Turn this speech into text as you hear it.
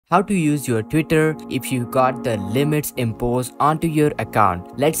how to use your Twitter if you got the limits imposed onto your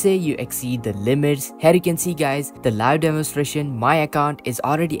account. Let's say you exceed the limits. Here you can see guys, the live demonstration, my account is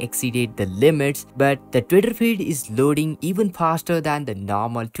already exceeded the limits, but the Twitter feed is loading even faster than the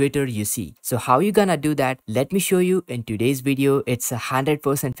normal Twitter you see. So how you gonna do that? Let me show you in today's video. It's a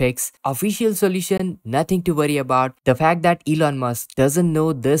 100% fix, official solution, nothing to worry about. The fact that Elon Musk doesn't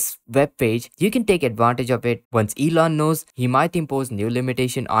know this web page, you can take advantage of it. Once Elon knows, he might impose new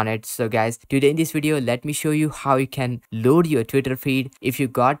limitation on it. So guys, today in this video, let me show you how you can load your Twitter feed if you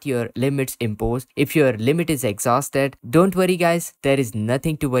got your limits imposed. If your limit is exhausted, don't worry guys, there is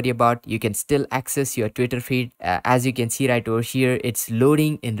nothing to worry about. You can still access your Twitter feed. As you can see right over here, it's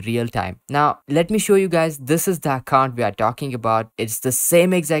loading in real time. Now let me show you guys, this is the account we are talking about. It's the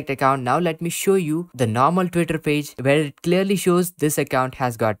same exact account. Now let me show you the normal Twitter page where it clearly shows this account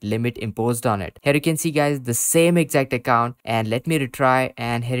has got limit imposed on it. Here you can see guys, the same exact account, and let me retry,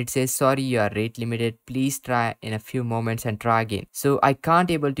 and here it says sorry, you are rate limited, please try in a few moments and try again. So I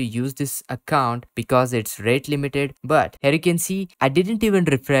can't able to use this account because it's rate limited, but here you can see I didn't even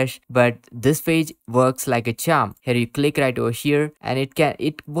refresh, but this page works like a charm. Here you click right over here and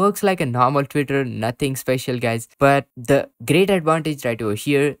it works like a normal Twitter, nothing special guys. But the great advantage right over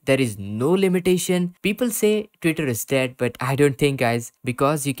here, there is no limitation. People say Twitter is dead, but I don't think guys,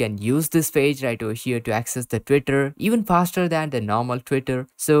 because you can use this page right over here to access the Twitter even faster than the normal Twitter.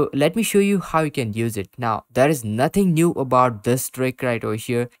 So let me show you how you can use it. Now there is nothing new about this trick right over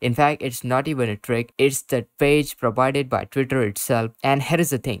here. In fact, it's not even a trick, it's the page provided by Twitter itself. And here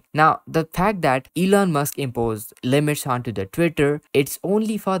is the thing, now the fact that Elon Musk imposed limits onto the Twitter, it's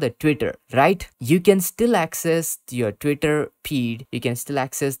only for the Twitter, right? You can still access your Twitter feed, you can still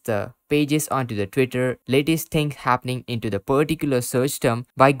access the pages onto the Twitter, latest things happening into the particular search term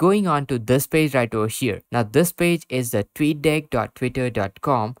by going on to this page right over here. Now this page is the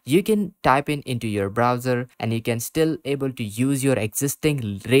tweetdeck.twitter.com. You can type into your browser and you can still able to use your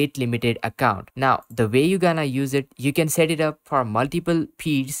existing rate limited account. Now the way you gonna use it, you can set it up for multiple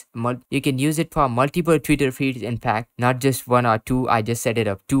feeds. You can use it for multiple Twitter feeds, in fact not just one or two. I just set it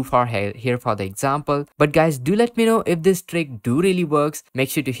up two for here for the example. But guys, do let me know if this trick do really works. Make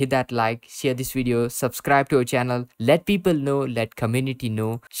sure to hit that like, share this video, subscribe to our channel, let people know, let community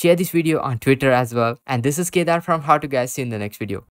know, share this video on Twitter as well. And this is Kedar from How To Guys. See you in the next video.